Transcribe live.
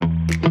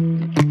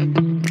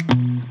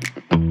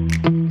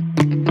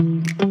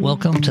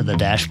Welcome to the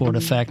Dashboard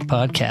Effect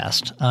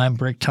podcast. I'm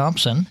Brick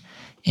Thompson,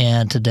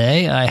 and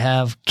today I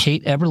have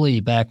Kate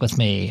Eberle back with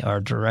me, our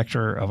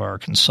director of our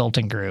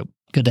consulting group.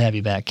 Good to have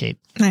you back, Kate.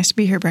 Nice to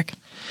be here, Brick.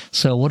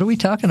 So what are we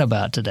talking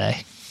about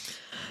today?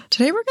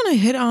 Today we're going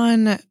to hit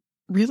on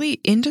really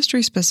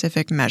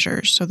industry-specific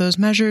measures. So those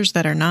measures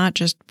that are not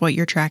just what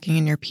you're tracking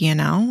in your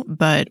P&L,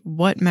 but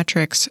what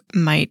metrics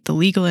might the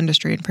legal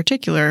industry in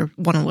particular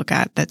want to look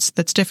at that's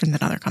different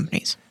than other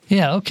companies.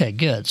 Yeah, okay,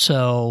 good.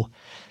 So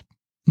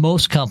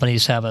most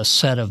companies have a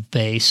set of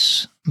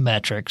base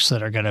metrics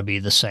that are going to be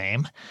the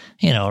same,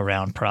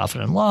 around profit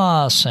and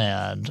loss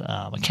and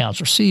accounts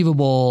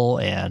receivable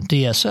and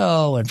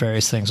DSO and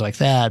various things like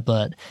that.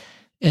 But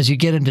as you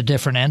get into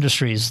different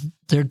industries,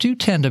 there do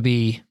tend to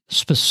be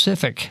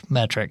specific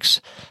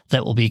metrics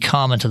that will be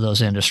common to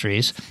those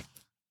industries,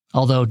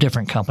 although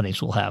different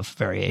companies will have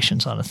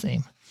variations on a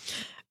theme.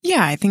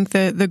 Yeah, I think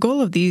the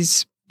goal of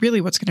these, really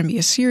what's going to be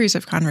a series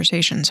of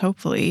conversations,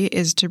 hopefully,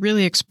 is to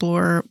really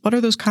explore what are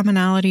those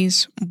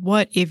commonalities?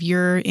 What, if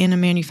you're in a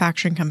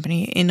manufacturing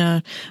company, in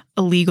a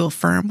legal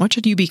firm, what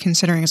should you be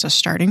considering as a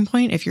starting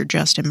point if you're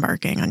just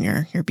embarking on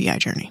your BI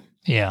journey?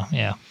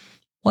 Yeah.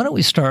 Why don't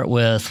we start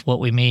with what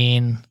we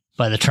mean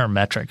by the term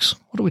metrics?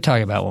 What are we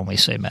talking about when we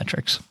say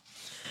metrics?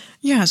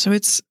 Yeah, so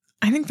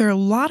I think there are a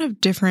lot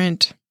of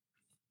different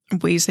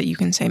ways that you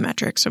can say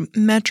metrics. So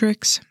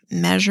metrics,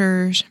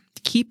 measures,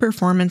 key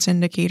performance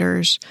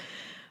indicators.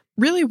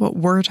 Really what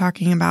we're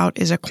talking about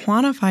is a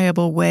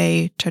quantifiable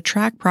way to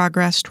track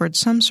progress towards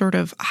some sort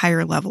of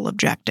higher level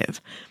objective.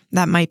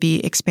 That might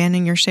be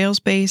expanding your sales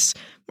base,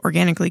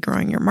 organically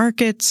growing your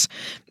markets.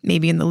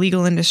 Maybe in the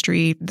legal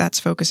industry,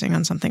 that's focusing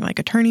on something like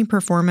attorney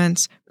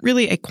performance.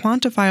 Really a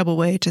quantifiable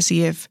way to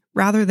see if,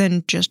 rather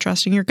than just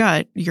trusting your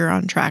gut, you're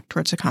on track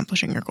towards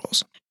accomplishing your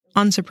goals.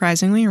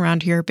 Unsurprisingly,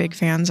 around here, big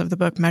fans of the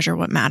book Measure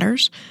What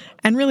Matters.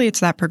 And really, it's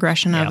that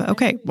progression of,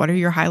 okay, what are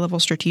your high-level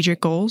strategic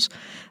goals?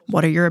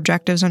 What are your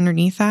objectives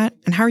underneath that?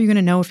 And how are you going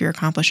to know if you're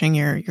accomplishing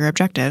your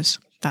objectives?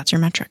 That's your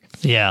metric.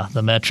 Yeah,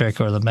 the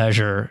metric or the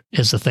measure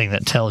is the thing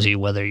that tells you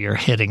whether you're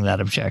hitting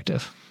that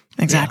objective.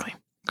 Exactly. Yeah,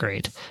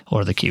 great.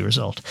 Or the key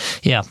result.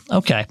 Yeah,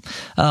 okay.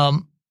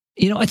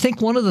 I think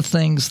one of the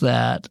things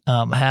that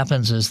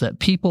happens is that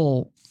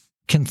people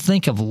can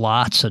think of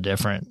lots of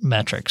different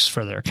metrics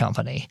for their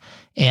company.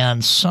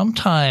 And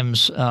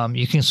sometimes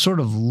you can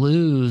sort of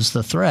lose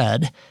the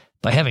thread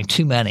by having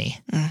too many.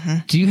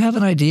 Mm-hmm. Do you have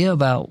an idea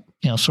about,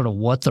 sort of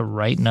what the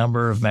right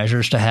number of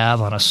measures to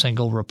have on a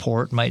single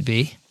report might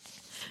be?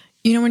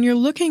 When you're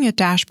looking at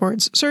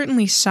dashboards,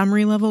 certainly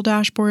summary level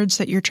dashboards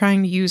that you're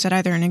trying to use at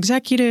either an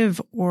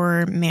executive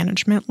or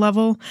management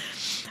level,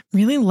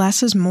 really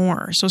less is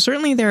more. So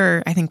certainly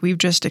I think we've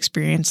just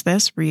experienced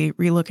this,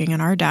 re-looking at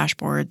our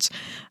dashboards.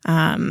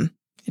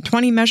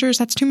 20 measures,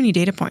 that's too many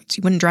data points.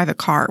 You wouldn't drive a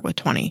car with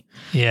 20.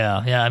 Yeah.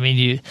 I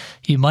mean,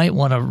 you might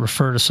want to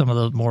refer to some of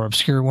the more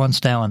obscure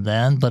ones now and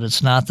then, but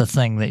it's not the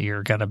thing that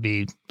you're going to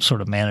be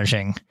sort of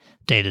managing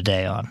day to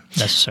day on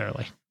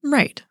necessarily.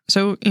 Right.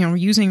 So,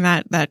 using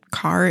that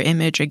car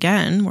image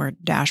again, where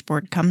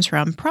dashboard comes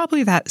from,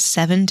 probably that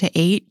 7 to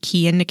 8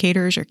 key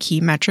indicators or key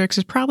metrics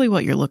is probably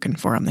what you're looking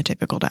for on the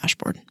typical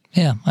dashboard.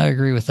 Yeah, I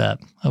agree with that.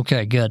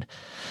 Okay, good.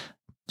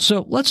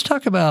 So let's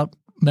talk about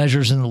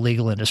measures in the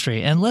legal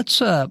industry, and let's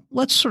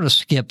sort of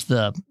skip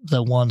the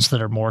ones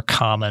that are more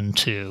common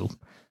to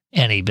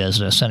any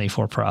business, any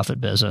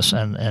for-profit business,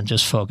 and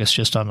just focus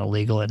just on the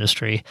legal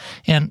industry.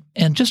 And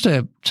just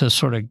to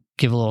sort of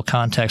give a little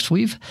context,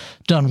 we've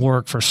done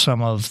work for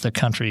some of the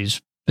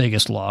country's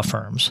biggest law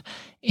firms.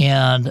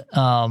 And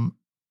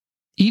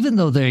even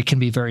though they can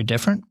be very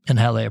different in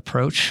how they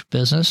approach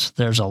business,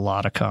 there's a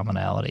lot of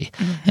commonality.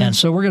 Mm-hmm. And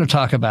so we're going to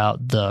talk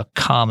about the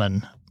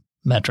common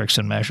metrics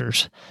and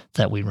measures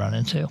that we run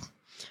into.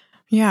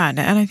 Yeah, and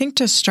I think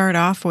to start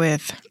off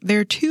with, there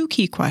are 2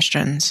 key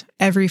questions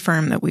every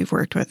firm that we've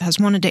worked with has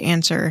wanted to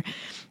answer,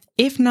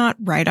 if not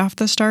right off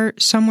the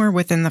start, somewhere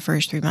within the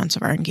first 3 months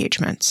of our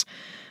engagements.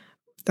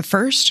 The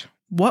first,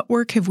 what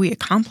work have we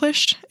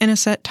accomplished in a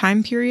set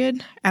time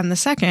period? And the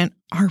second,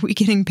 are we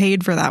getting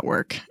paid for that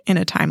work in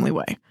a timely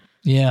way?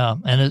 Yeah,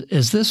 and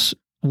is this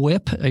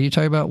WIP? Are you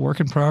talking about work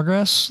in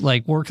progress,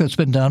 like work that's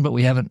been done but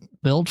we haven't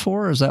billed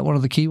for? Is that one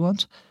of the key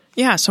ones?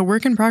 Yeah, so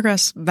work in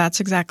progress, that's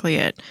exactly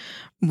it.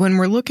 When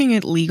we're looking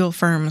at legal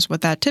firms,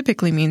 what that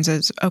typically means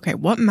is, okay,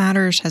 what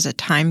matters has a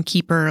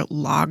timekeeper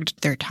logged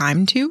their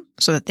time to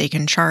so that they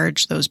can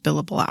charge those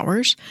billable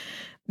hours?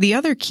 The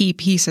other key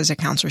piece is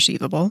accounts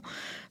receivable.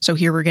 So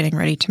here we're getting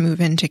ready to move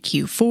into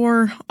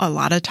Q4. A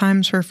lot of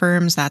times for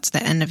firms, that's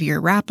the end of year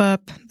wrap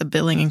up, the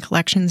billing and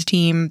collections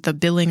team, the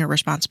billing or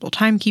responsible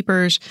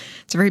timekeepers.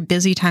 It's a very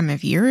busy time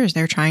of year as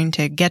they're trying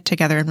to get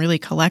together and really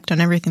collect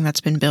on everything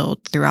that's been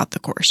billed throughout the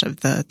course of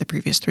the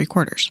previous 3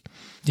 quarters.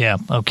 Yeah.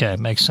 Okay.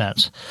 Makes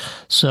sense.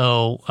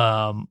 So,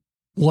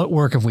 what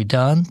work have we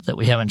done that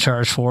we haven't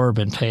charged for or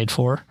been paid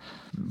for?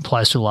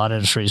 Applies to a lot of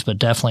industries, but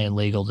definitely in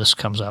legal, this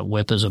comes out.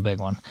 WIP is a big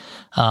one.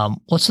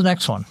 What's the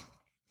next one?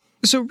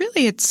 So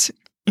really it's,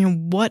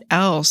 what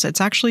else?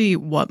 It's actually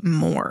what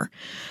more.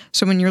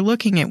 So when you're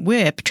looking at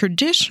WIP,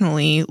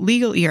 traditionally,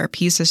 legal ERP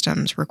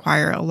systems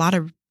require a lot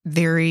of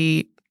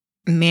very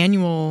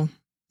manual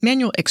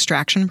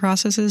extraction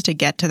processes to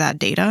get to that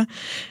data.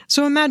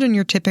 So imagine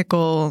your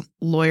typical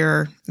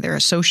lawyer, their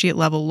associate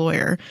level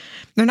lawyer,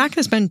 they're not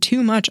going to spend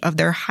too much of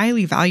their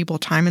highly valuable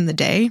time in the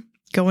day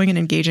going and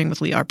engaging with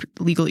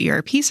legal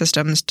ERP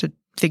systems to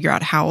figure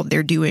out how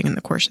they're doing in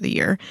the course of the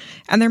year.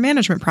 And their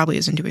management probably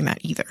isn't doing that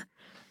either.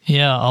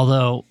 Yeah,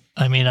 although,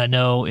 I mean, I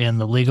know in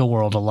the legal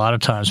world, a lot of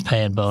times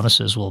pay and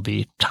bonuses will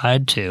be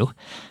tied to,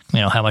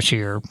 how much of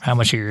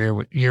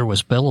your year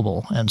was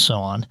billable and so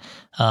on.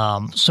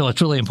 So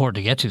it's really important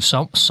to get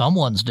to.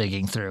 Someone's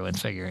digging through and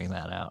figuring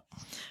that out.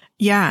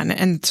 Yeah.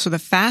 And so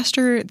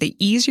the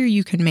easier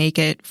you can make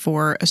it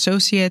for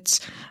associates,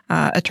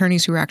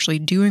 attorneys who are actually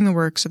doing the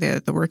work, so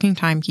the working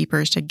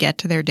timekeepers to get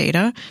to their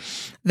data,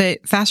 the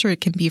faster it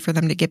can be for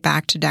them to get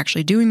back to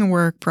actually doing the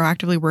work,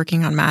 proactively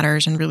working on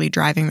matters, and really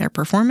driving their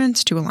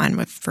performance to align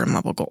with firm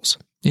level goals.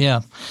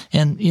 Yeah.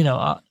 And,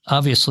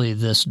 obviously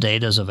this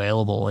data is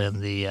available in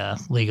the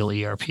legal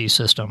ERP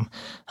system,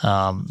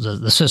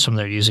 the system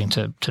they're using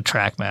to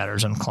track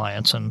matters and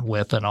clients and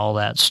WIP and all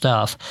that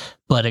stuff.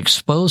 But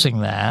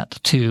exposing that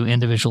to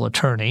individual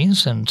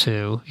attorneys and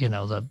to,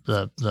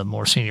 the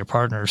more senior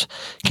partners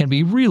can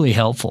be really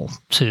helpful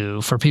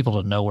for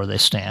people to know where they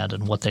stand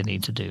and what they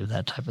need to do,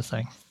 that type of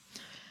thing.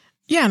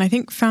 Yeah, and I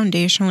think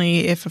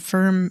foundationally, if a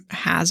firm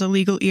has a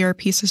legal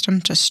ERP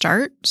system to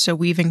start, so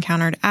we've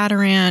encountered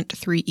Adirant,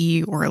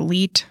 3E, or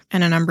Elite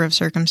in a number of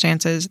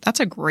circumstances, that's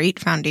a great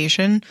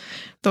foundation.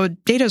 Though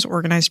data is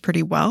organized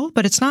pretty well,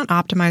 but it's not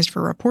optimized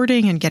for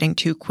reporting and getting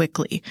to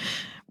quickly.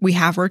 We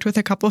have worked with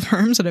a couple of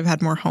firms that have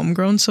had more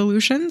homegrown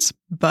solutions,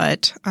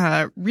 but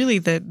really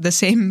the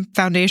same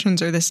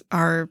foundations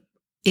are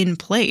in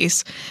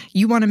place.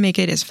 You want to make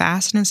it as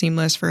fast and as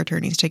seamless for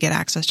attorneys to get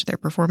access to their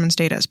performance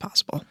data as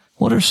possible.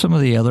 What are some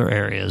of the other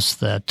areas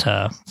that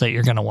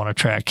you're going to want to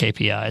track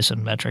KPIs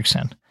and metrics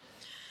in?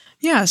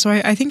 Yeah, so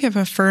I think if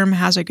a firm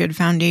has a good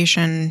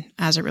foundation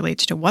as it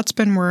relates to what's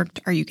been worked,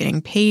 are you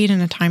getting paid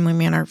in a timely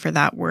manner for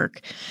that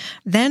work?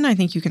 Then I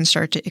think you can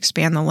start to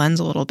expand the lens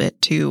a little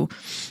bit to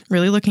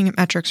really looking at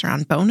metrics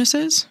around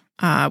bonuses,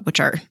 which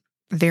are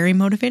very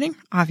motivating,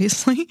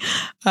 obviously.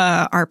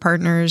 Our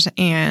partners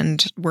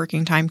and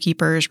working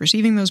timekeepers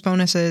receiving those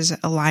bonuses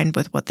aligned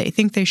with what they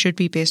think they should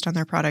be based on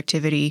their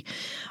productivity.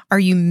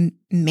 Are you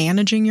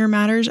managing your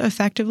matters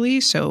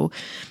effectively? So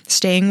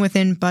staying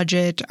within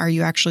budget, are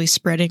you actually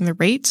spreading the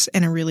rates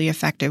in a really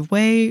effective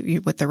way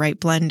with the right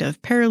blend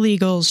of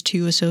paralegals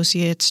to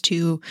associates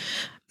to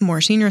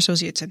more senior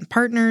associates and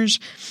partners?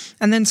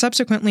 And then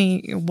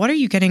subsequently, what are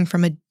you getting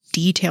from a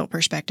detail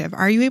perspective?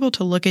 Are you able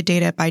to look at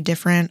data by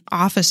different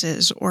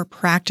offices or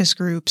practice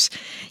groups,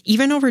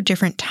 even over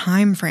different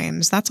time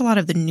frames? That's a lot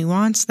of the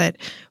nuance that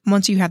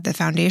once you have the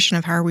foundation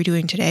of how are we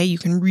doing today, you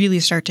can really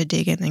start to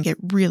dig in and get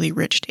really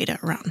rich data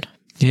around.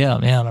 Yeah,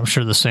 and I'm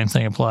sure the same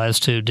thing applies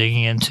to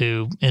digging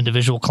into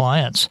individual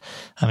clients.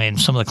 I mean,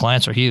 some of the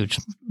clients are huge.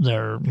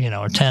 There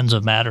are tens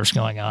of matters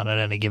going on at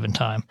any given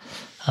time.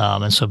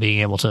 And so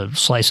being able to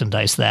slice and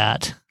dice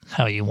that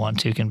how you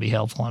want to can be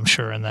helpful, I'm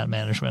sure, in that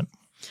management.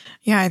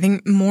 Yeah, I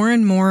think more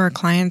and more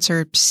clients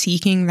are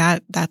seeking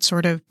that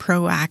sort of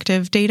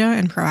proactive data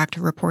and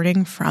proactive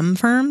reporting from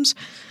firms.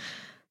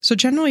 So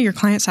generally, your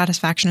client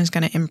satisfaction is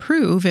going to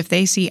improve if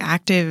they see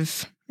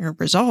active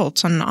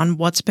results on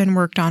what's been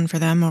worked on for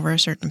them over a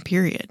certain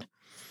period.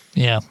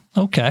 Yeah.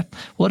 Okay.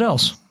 What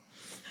else?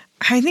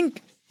 I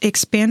think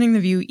expanding the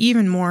view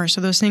even more. So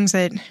those things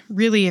that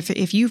really,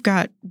 if you've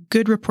got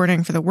good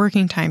reporting for the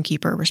working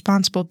timekeeper,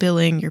 responsible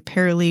billing, your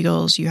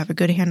paralegals, you have a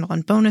good handle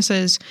on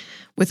bonuses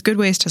with good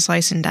ways to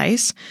slice and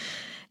dice.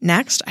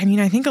 Next, I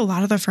think a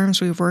lot of the firms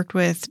we've worked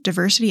with,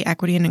 diversity,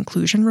 equity, and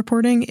inclusion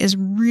reporting is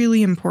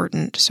really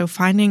important. So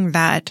finding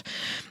that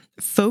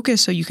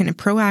focus so you can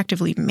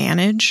proactively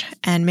manage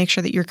and make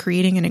sure that you're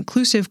creating an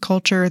inclusive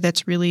culture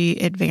that's really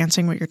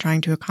advancing what you're trying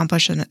to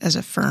accomplish as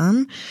a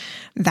firm.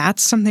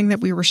 That's something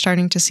that we were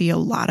starting to see a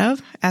lot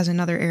of as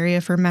another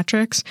area for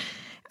metrics.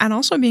 And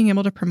also being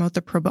able to promote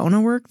the pro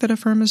bono work that a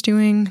firm is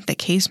doing, the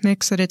case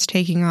mix that it's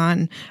taking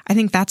on. I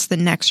think that's the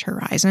next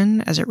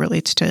horizon as it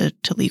relates to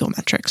legal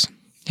metrics.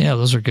 Yeah,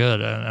 those are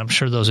good. I'm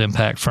sure those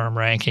impact firm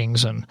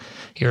rankings and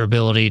your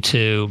ability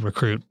to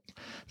recruit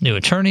new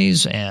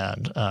attorneys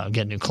and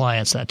get new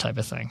clients, that type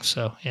of thing.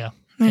 So, yeah,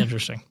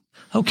 interesting.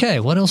 Okay,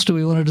 what else do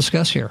we want to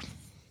discuss here?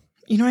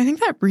 I think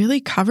that really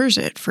covers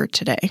it for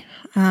today.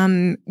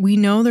 We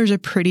know there's a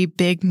pretty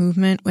big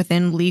movement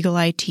within legal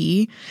IT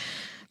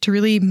to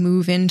really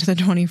move into the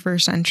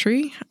 21st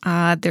century.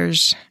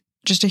 There's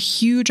just a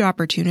huge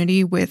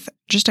opportunity with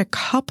just a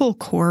couple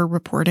core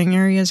reporting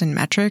areas and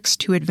metrics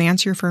to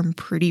advance your firm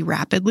pretty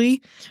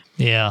rapidly.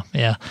 Yeah.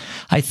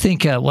 I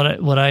think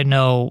what I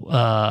know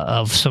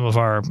of some of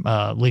our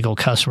legal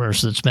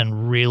customers that's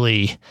been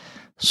really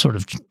sort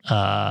of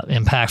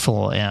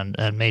impactful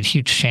and made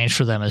huge change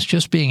for them is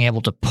just being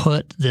able to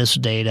put this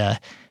data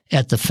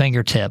at the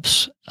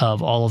fingertips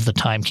of all of the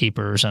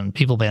timekeepers and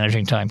people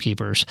managing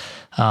timekeepers.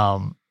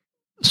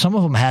 Some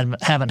of them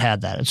haven't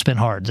had that. It's been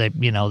hard.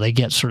 They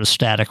get sort of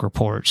static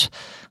reports,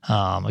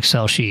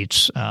 Excel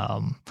sheets,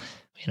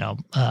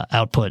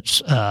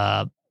 outputs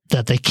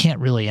that they can't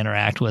really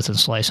interact with and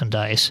slice and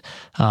dice.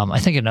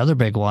 I think another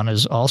big one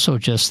is also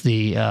just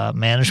the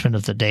management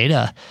of the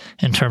data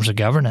in terms of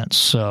governance.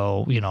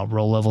 So,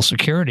 role level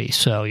security.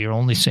 So you're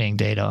only seeing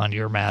data on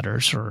your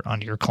matters or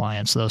on your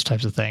clients, those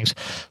types of things.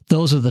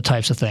 Those are the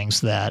types of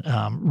things that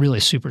really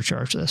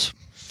supercharge this.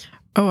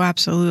 Oh,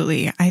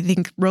 absolutely. I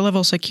think role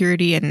level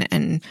security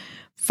and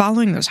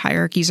following those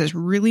hierarchies is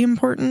really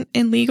important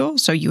in legal.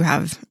 So you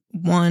have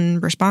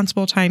one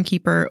responsible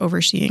timekeeper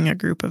overseeing a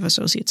group of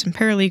associates and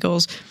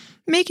paralegals.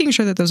 Making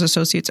sure that those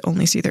associates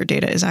only see their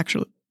data is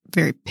actually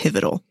very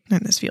pivotal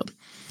in this field.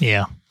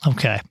 Yeah.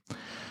 Okay.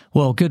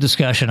 Well, good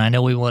discussion. I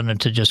know we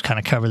wanted to just kind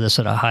of cover this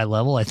at a high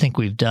level. I think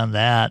we've done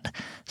that.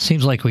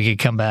 Seems like we could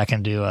come back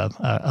and do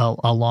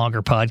a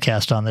longer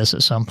podcast on this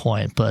at some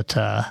point. But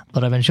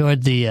I've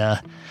enjoyed the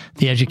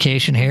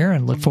education here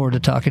and look forward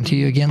to talking to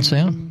you again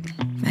soon.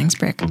 Thanks,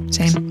 Brick.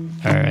 Same.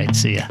 All right.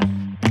 See ya.